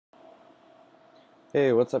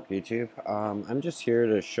Hey, what's up, YouTube? I'm just here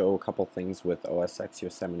to show a couple things with OS X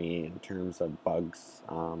Yosemite in terms of bugs,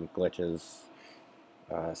 glitches,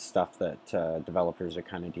 stuff that developers are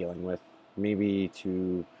kind of dealing with. Maybe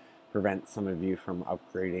to prevent some of you from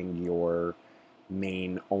upgrading your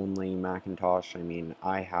main only Macintosh. I mean,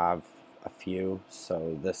 I have a few,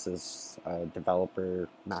 so this is a developer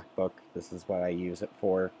MacBook. This is what I use it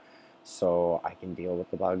for, so I can deal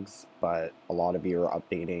with the bugs. But a lot of you are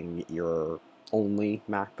updating your only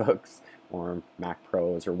MacBooks or Mac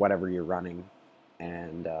Pros or whatever you're running,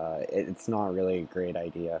 and it's not really a great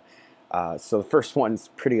idea. So the first one's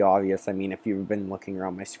pretty obvious. I mean, if you've been looking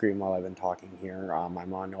around my screen while I've been talking here,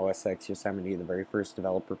 I'm on OS X Yosemite, the very first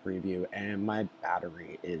developer preview, and my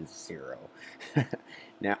battery is 0.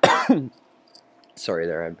 Now, sorry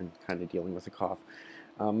there, I've been kind of dealing with a cough.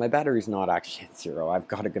 My battery's not actually at 0. I've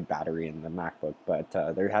got a good battery in the MacBook, but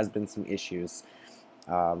there has been some issues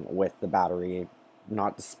with the battery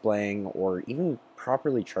not displaying or even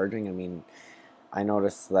properly charging. I mean, I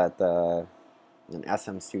noticed that an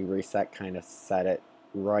SMC reset kind of set it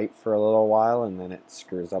right for a little while, and then it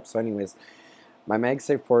screws up. So anyways, my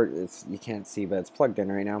MagSafe port is, you can't see, but it's plugged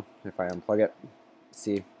in right now. If I unplug it,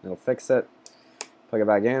 see, it'll fix it. Plug it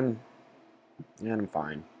back in, and I'm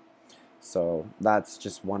fine. So that's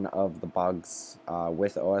just one of the bugs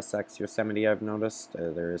with OS X Yosemite I've noticed.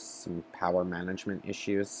 There's some power management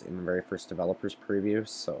issues in the very first developer's preview.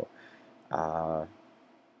 So uh,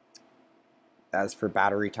 as for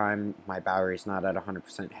battery time, my battery's not at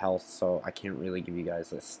 100% health, so I can't really give you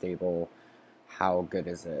guys a stable how good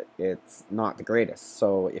is it. It's not the greatest.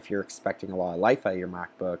 So if you're expecting a lot of life out of your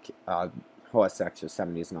MacBook, OS X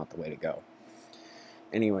Yosemite is not the way to go.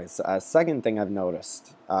 Anyways, second thing I've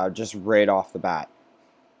noticed, just right off the bat,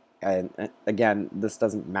 and again, this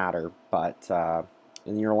doesn't matter, but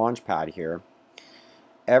in your Launchpad here,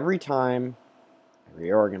 every time I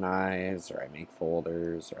reorganize or I make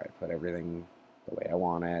folders or I put everything the way I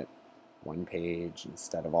want it, one page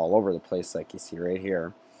instead of all over the place like you see right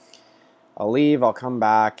here, I'll leave, I'll come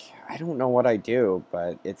back. I don't know what I do,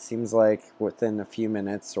 but it seems like within a few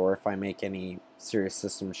minutes, or if I make any serious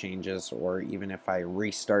system changes, or even if I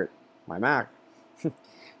restart my Mac,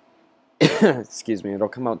 excuse me, it'll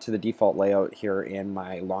come out to the default layout here in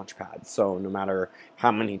my Launchpad. So no matter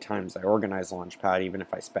how many times I organize Launchpad, even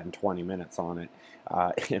if I spend 20 minutes on it,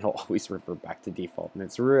 it'll always revert back to default, and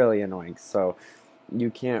it's really annoying. So you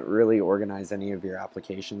can't really organize any of your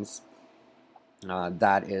applications.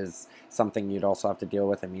 That is something you'd also have to deal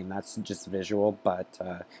with. I mean, that's just visual, but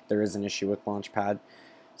there is an issue with Launchpad.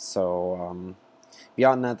 So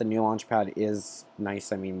beyond that, the new Launchpad is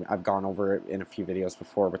nice. I mean, I've gone over it in a few videos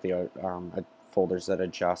before with the folders that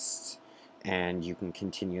adjust, and you can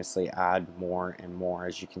continuously add more and more,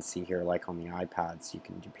 as you can see here, like on the iPads, you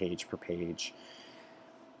can do page per page.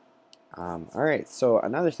 Alright, so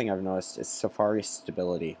another thing I've noticed is Safari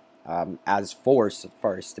stability. As for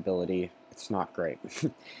Safari stability, it's not great.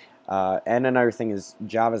 And another thing is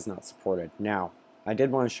Java's not supported. Now, I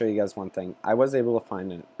did want to show you guys one thing. I was able to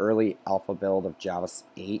find an early alpha build of Java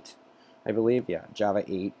 8, I believe. Yeah, Java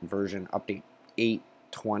 8 version update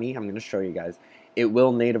 8.20. I'm going to show you guys. It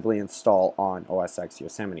will natively install on OS X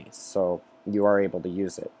Yosemite, so you are able to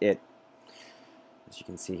use it. As you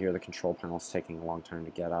can see here, the control panel is taking a long time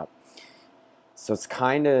to get up. So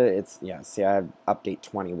yeah, see, I have update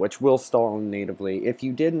 20, which will install natively. If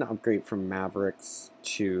you did an upgrade from Mavericks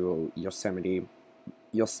to Yosemite,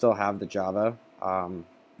 you'll still have the Java.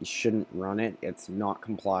 You shouldn't run it. It's not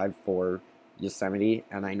complied for Yosemite,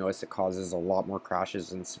 and I notice it causes a lot more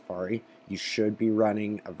crashes in Safari. You should be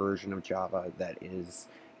running a version of Java that is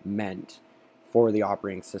meant for the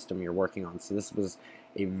operating system you're working on. So this was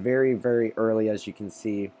a very, very early, as you can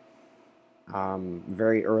see,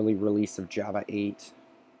 very early release of Java 8,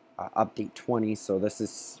 update 20, so this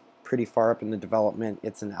is pretty far up in the development.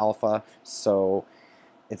 It's an alpha, so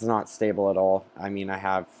it's not stable at all. I mean, I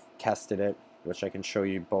have tested it, which I can show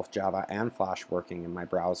you both Java and Flash working in my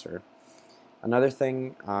browser. Another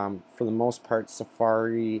thing, for the most part,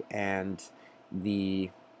 Safari and the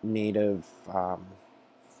native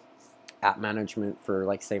app management for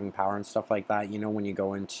like saving power and stuff like that, you know, when you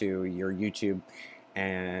go into your YouTube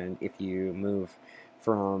and if you move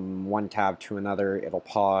from one tab to another, it'll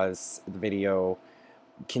pause the video,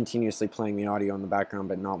 continuously playing the audio in the background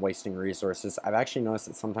but not wasting resources. I've actually noticed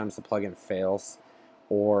that sometimes the plugin fails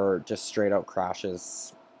or just straight out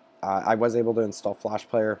crashes. I was able to install Flash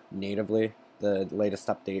Player natively, the latest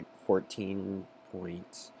update 14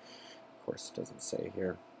 point, of course it doesn't say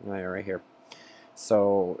here, right here.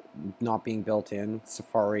 So not being built in,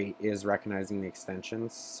 Safari is recognizing the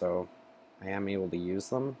extensions, so I am able to use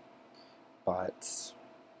them. but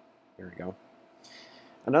here we go.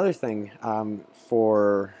 Another thing, I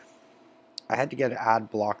had to get an ad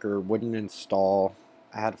blocker, wouldn't install.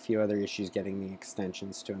 I had a few other issues getting the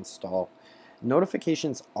extensions to install.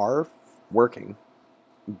 Notifications are working,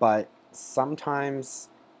 but sometimes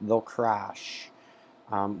they'll crash.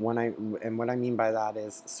 What I mean by that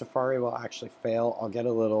is Safari will actually fail. I'll get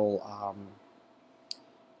a little,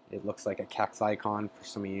 it looks like a Kex icon for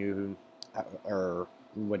some of you who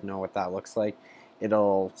would know what that looks like.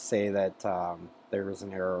 It'll say that there was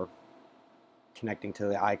an error connecting to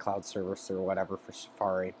the iCloud service or whatever for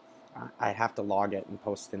Safari. I have to log it and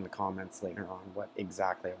post in the comments later on what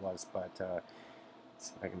exactly it was, but let's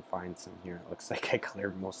see if I can find some here. It looks like I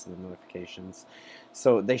cleared most of the notifications.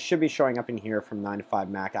 So they should be showing up in here from 9 to 5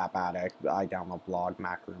 Mac App Addict, I Download Blog,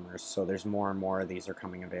 Mac Rumors. So there's more and more of these are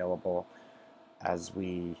coming available as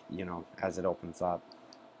as it opens up.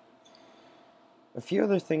 A few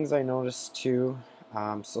other things I noticed too.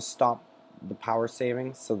 So stop the power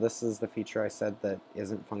saving. So this is the feature I said that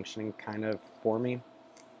isn't functioning kind of for me.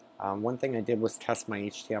 One thing I did was test my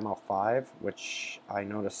HTML5, which I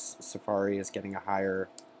noticed Safari is getting a higher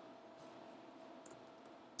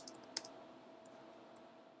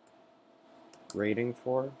rating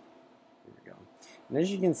for. Here we go. And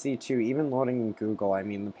as you can see too, even loading in Google, I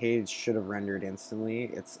mean the page should have rendered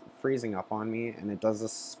instantly. It's freezing up on me, and it does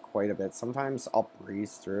this quite a bit. Sometimes I'll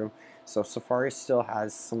breeze through. So Safari still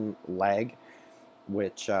has some lag,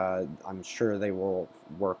 which I'm sure they will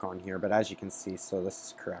work on here, but as you can see, so this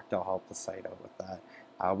is correct. I'll help the site out with that.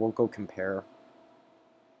 We'll go compare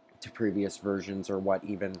to previous versions or what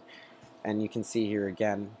even, and you can see here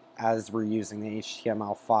again, as we're using the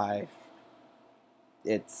HTML5,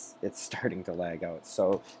 it's starting to lag out.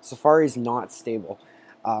 So Safari's not stable.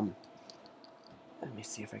 Let me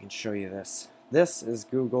see if I can show you this. This is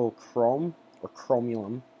Google Chrome or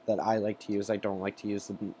Chromium that I like to use. I don't like to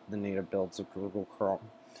use the native builds of Google Chrome.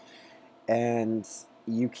 And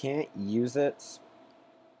you can't use it.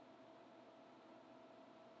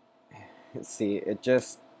 See, it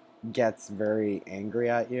just gets very angry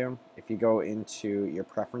at you. If you go into your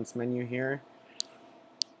preference menu here,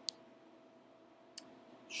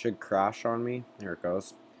 it should crash on me. There it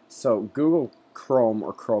goes. So Google Chrome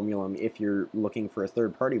or Chromium, if you're looking for a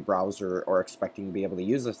third-party browser or expecting to be able to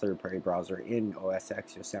use a third-party browser in OS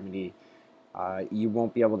X Yosemite, you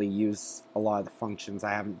won't be able to use a lot of the functions.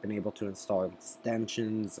 I haven't been able to install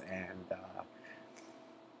extensions, and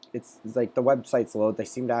it's like the websites load. They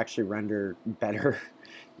seem to actually render better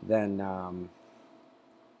than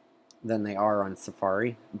they are on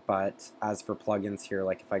Safari. But as for plugins here,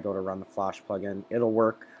 like if I go to run the Flash plugin, it'll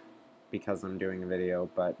work because I'm doing a video,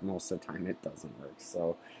 but most of the time it doesn't work.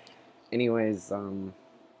 So anyways,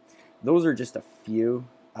 those are just a few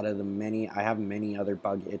out of the many. I have many other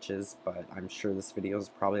bug itches, but I'm sure this video has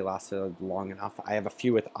probably lasted long enough. I have a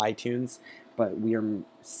few with iTunes, but we are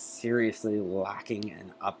seriously lacking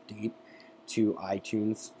an update to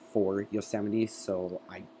iTunes for Yosemite, so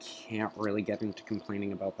I can't really get into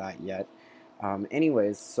complaining about that yet.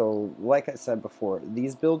 Anyways, so like I said before,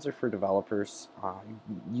 these builds are for developers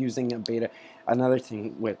using a beta. Another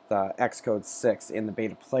thing with Xcode 6 in the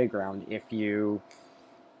beta playground, if you're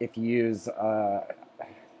a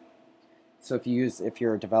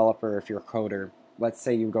developer, if you're a coder, let's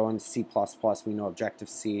say you go into C++, we know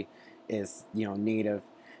Objective-C is native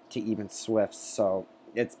to even Swift, so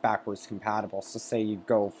it's backwards compatible. So say you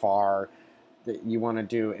go far, that you want to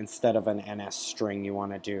do, instead of an NS string, you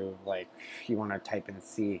want to type in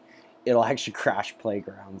C, it'll actually crash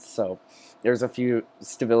playgrounds. So there's a few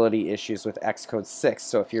stability issues with Xcode 6.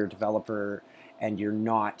 So if you're a developer and you're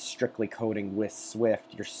not strictly coding with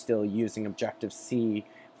Swift, you're still using Objective-C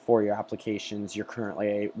for your applications, you're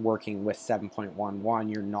currently working with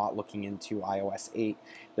 7.11, you're not looking into iOS 8,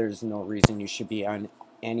 there's no reason you should be on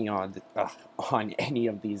any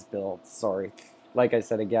of these builds. Sorry. Like I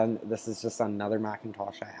said, again, this is just another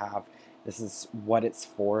Macintosh I have. This is what it's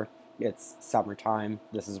for. It's summertime.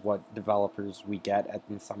 This is what developers we get at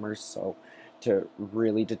the summers. So to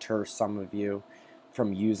really deter some of you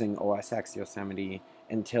from using OS X Yosemite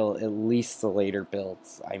until at least the later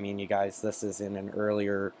builds. I mean, you guys, this is in an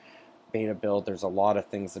earlier beta build. There's a lot of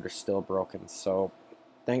things that are still broken. So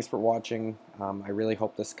thanks for watching. I really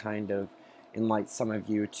hope this kind of enlighten some of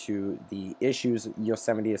you to the issues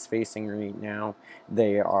Yosemite is facing right now.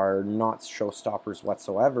 They are not showstoppers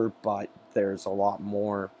whatsoever, but there's a lot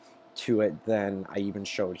more to it than I even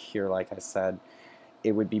showed here. Like I said,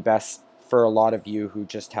 it would be best for a lot of you who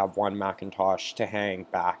just have one Macintosh to hang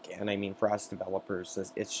back, and I mean for us developers,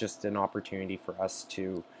 it's just an opportunity for us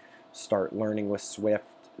to start learning with Swift,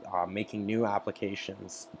 making new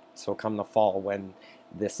applications. So come the fall, when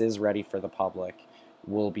this is ready for the public,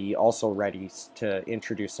 we'll be also ready to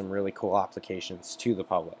introduce some really cool applications to the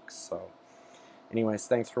public. So anyways,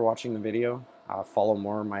 thanks for watching the video. Follow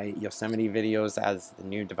more of my Yosemite videos as the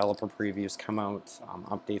new developer previews come out,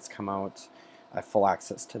 updates come out. I have full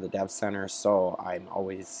access to the Dev Center, so I'm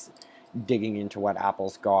always digging into what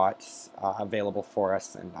Apple's got available for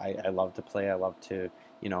us, and I love to play. I love to,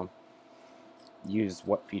 you know, use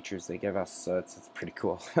what features they give us, so it's pretty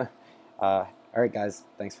cool. Alright guys,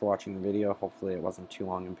 thanks for watching the video. Hopefully it wasn't too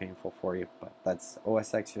long and painful for you, but that's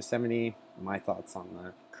OS X Yosemite, my thoughts on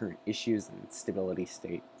the current issues and stability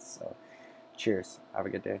state. So cheers, have a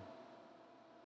good day.